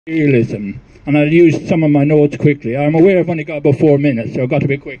realism, and I'll use some of my notes quickly. I'm aware I've only got about 4 minutes, so I've got to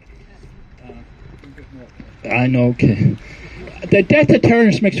be quick. I know, okay. The death of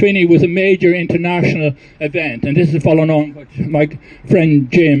Terence MacSwiney was a major international event, and this is following on what my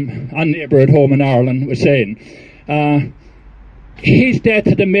friend Jim, a neighbour at home in Ireland, was saying. His death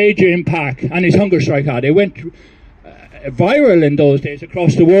had a major impact, and his hunger strike had. It went viral in those days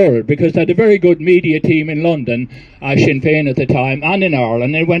across the world because they had a very good media team in London, Sinn Féin at the time, and in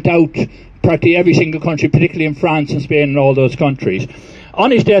Ireland. It went out practically every single country, particularly in France and Spain and all those countries.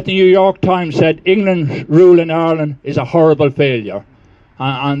 On his death, the New York Times said England's rule in Ireland is a horrible failure.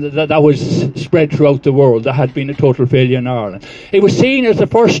 And that was spread throughout the world. There had been a total failure in Ireland. It was seen as the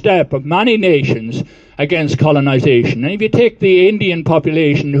first step of many nations against colonisation. And if you take the Indian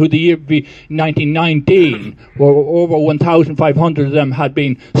population, who the year 1919, were over 1,500 of them had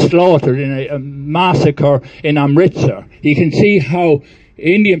been slaughtered in a massacre in Amritsar, you can see how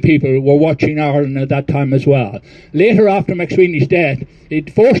Indian people were watching Ireland at that time as well. Later, after MacSwiney's death,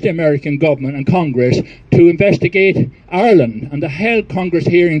 it forced the American government and Congress to investigate Ireland, and they held Congress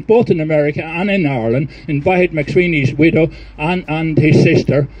hearings both in America and in Ireland, invited MacSwiney's widow and his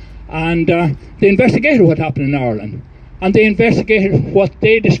sister, and they investigated what happened in Ireland. And they investigated what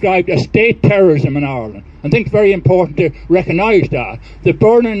they described as state terrorism in Ireland. I think it's very important to recognise that. The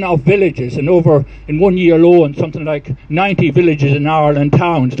burning of villages, and over in 1 year alone, something like 90 villages in Ireland,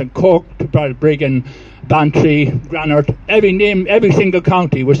 towns, and Cork, Brixton, Bantry, Granard, every single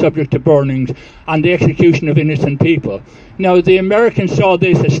county was subject to burnings and the execution of innocent people. Now, the Americans saw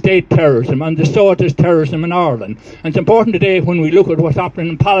this as state terrorism, and they saw it as terrorism in Ireland. And it's important today, when we look at what's happening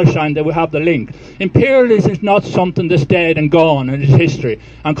in Palestine, that we have the link. Imperialism is not something that's dead and gone in its history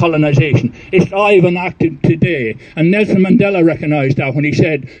and colonisation. It's live and active today. And Nelson Mandela recognised that when he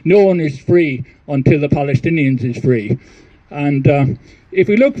said, no one is free until the Palestinians is free. And if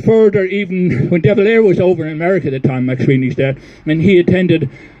we look further, even when De Valera was over in America at the time, MacSwiney's death, I mean, he attended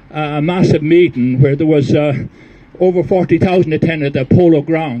a massive meeting where there was over 40,000 attended the Polo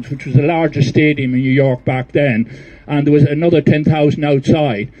Grounds, which was the largest stadium in New York back then, and there was another 10,000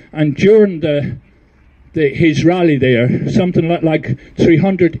 outside. And during his rally there, something like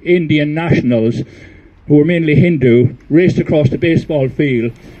 300 Indian nationals, who were mainly Hindu, raced across the baseball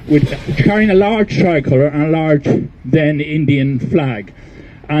field with carrying a large tricolour and a large then Indian flag.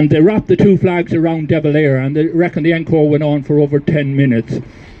 And they wrapped the two flags around De Valera, and they reckon the encore went on for over 10 minutes.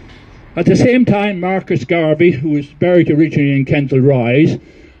 At the same time, Marcus Garvey, who was buried originally in Kensal Rise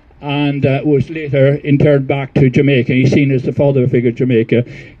and was later interred back to Jamaica, he's seen as the father figure of Jamaica,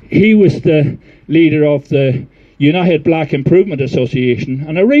 he was the leader of the United Black Improvement Association,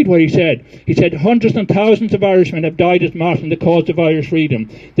 and I read what he said. He said, hundreds and thousands of Irishmen have died as martyrs in the cause of Irish freedom.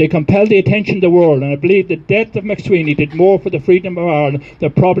 They compelled the attention of the world, and I believe the death of MacSwiney did more for the freedom of Ireland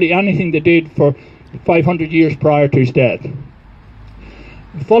than probably anything they did for 500 years prior to his death.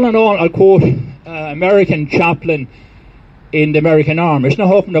 Following on, I'll quote American chaplain in the American Army. It's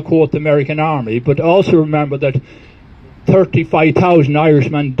not often to quote the American Army, but also remember that 35,000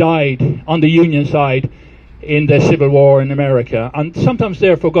 Irishmen died on the Union side in the Civil War in America, and sometimes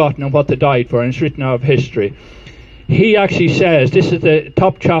they're forgotten on what they died for, and it's written out of history. He actually says, this is the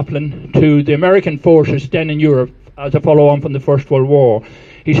top chaplain to the American forces then in Europe as a follow-on from the First World War.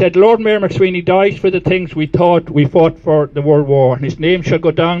 He said, Lord Mayor MacSwiney dies for the things we thought we fought for the World War, and his name shall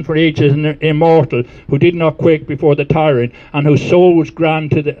go down for ages as an immortal who did not quake before the tyrant, and whose soul was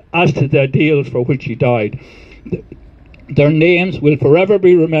grand as to the ideals for which he died. Their names will forever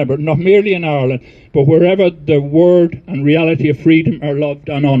be remembered, not merely in Ireland, but wherever the word and reality of freedom are loved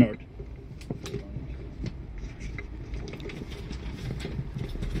and honoured.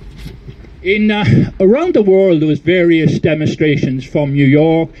 Around the world there was various demonstrations from New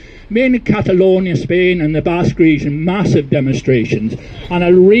York, mainly Catalonia, Spain and the Basque region, massive demonstrations. And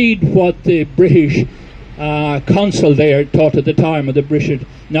I'll read what the British consul there thought at the time, or the British,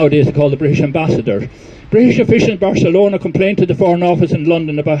 nowadays they call the British ambassador. British officials in Barcelona complained to the Foreign Office in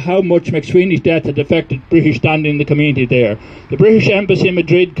London about how much MacSwiney's death had affected British standing in the community there. The British Embassy in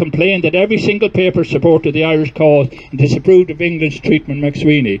Madrid complained that every single paper supported the Irish cause and disapproved of England's treatment of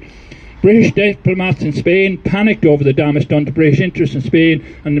MacSwiney. British diplomats in Spain panicked over the damage done to British interests in Spain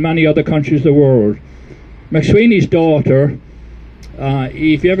and many other countries of the world. MacSwiney's daughter,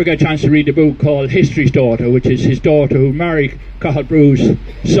 if you ever get a chance to read a book called History's Daughter, which is his daughter who married Cathal Brew's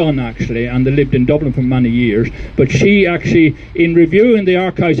son actually, and they lived in Dublin for many years, but she actually, in reviewing the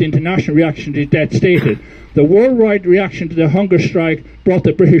Archives International reaction to his death, stated, the worldwide reaction to the hunger strike brought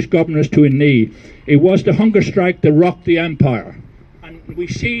the British governors to a knee. It was the hunger strike that rocked the empire. And we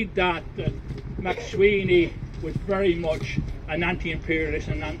see that MacSwiney was very much an anti-imperialist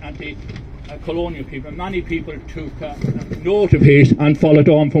and anti-colonial people. Many people took note of his and followed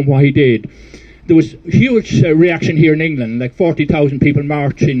on from what he did. There was huge reaction here in England, like 40,000 people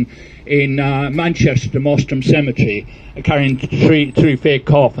marching in Manchester, the Mostram Cemetery, carrying three fake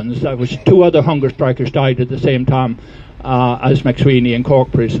coffins. There was 2 other hunger strikers died at the same time as MacSweeney in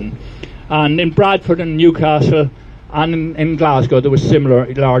Cork Prison. And in Bradford and Newcastle and in Glasgow there was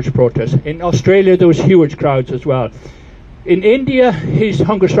similar large protests. In Australia there was huge crowds as well. In India his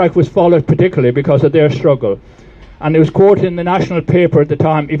hunger strike was followed particularly because of their struggle. And it was quoted in the national paper at the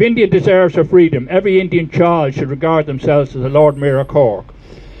time, "If India deserves her freedom, every Indian child should regard themselves as the Lord Mayor of Cork."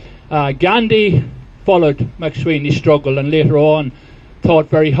 Gandhi followed MacSweeney's struggle and later on thought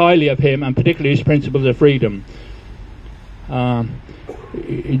very highly of him and particularly his principles of freedom.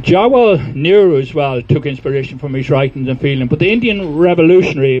 Jawaharlal Nehru as well took inspiration from his writings and feeling, but the Indian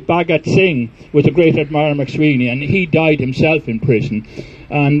revolutionary Bhagat Singh was a great admirer of MacSweeney, and he died himself in prison.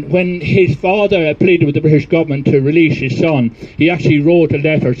 And when his father pleaded with the British government to release his son, he actually wrote a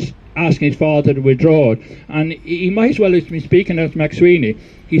letter asking his father to withdraw it. And he might as well have been speaking as MacSweeney.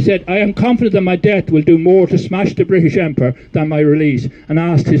 He said, "I am confident that my death will do more to smash the British Empire than my release," and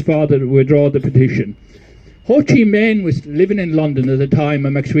asked his father to withdraw the petition. Ho Chi Minh was living in London at the time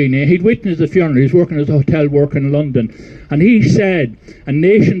of MacSweeney. He'd witnessed the funeral. He was working as a hotel worker in London. And he said, "A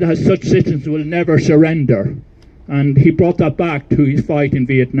nation that has such citizens will never surrender." And he brought that back to his fight in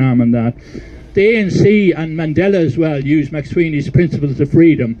Vietnam and that. The ANC and Mandela as well used MacSweeney's principles of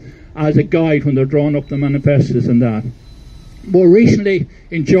freedom as a guide when they're drawing up the manifestos and that. More recently,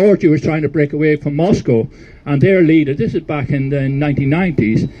 in Georgia was trying to break away from Moscow, and their leader, this is back in the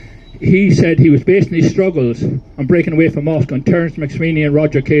 1990s, he said he was basing his struggles on breaking away from Moscow on Terence MacSwiney and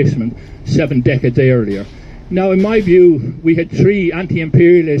Roger Casement 7 decades earlier. Now, in my view, we had 3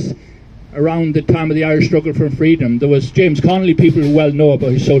 anti-imperialists around the time of the Irish struggle for freedom. There was James Connolly, people who well know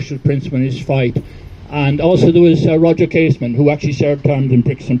about his social principle and his fight, and also there was Roger Casement, who actually served terms in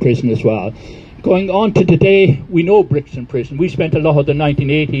Brixton Prison as well. Going on to today, we know Brixton Prison. We spent a lot of the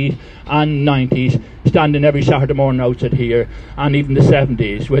 1980s and 90s standing every Saturday morning outside here, and even the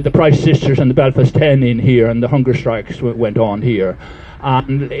 70s. We had the Price Sisters and the Belfast 10 in here, and the hunger strikes went on here.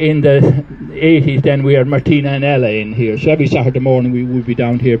 And in the 80s then we had Martina and Ella in here, so every Saturday morning we would be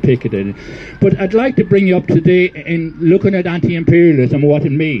down here picketing. But I'd like to bring you up to date in looking at anti-imperialism and what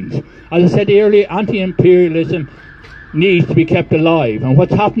it means. As I said earlier, anti-imperialism needs to be kept alive, and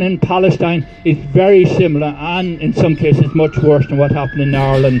what's happening in Palestine is very similar and in some cases much worse than what happened in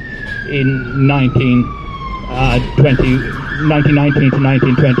Ireland in 1919 to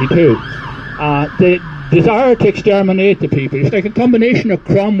 1922. The desire to exterminate the people, it's like a combination of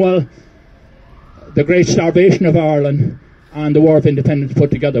Cromwell, the great starvation of Ireland, and the War of Independence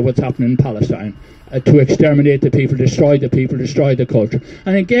put together. What's happening in Palestine to exterminate the people, destroy the culture.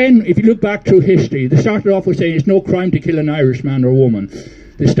 And again, if you look back through history, they started off with saying it's no crime to kill an Irishman or woman.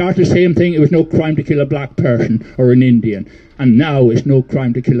 They started the same thing, it was no crime to kill a black person or an Indian. And now it's no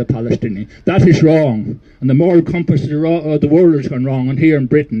crime to kill a Palestinian. That is wrong. And the moral compass of the world has gone wrong, and here in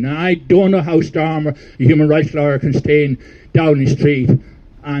Britain. Now, I don't know how Starmer, a human rights lawyer, can stay in Downing Street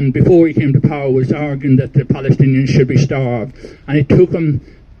and before he came to power was arguing that the Palestinians should be starved. And it took him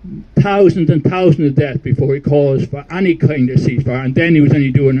thousands and thousands of deaths before he calls for any kind of ceasefire, and then he was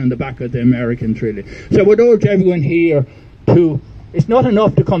only doing it on the back of the Americans, really. So I would urge everyone here to, it's not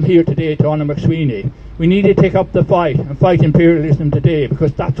enough to come here today to honour MacSweeney. We need to take up the fight and fight imperialism today,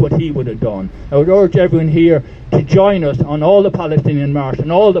 because that's what he would have done. I would urge everyone here to join us on all the Palestinian march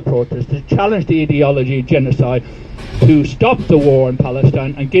and all the protests to challenge the ideology of genocide, to stop the war in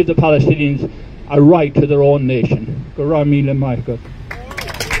Palestine and give the Palestinians a right to their own nation. Go raibh míle maith.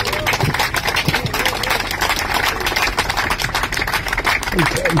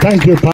 Thank you.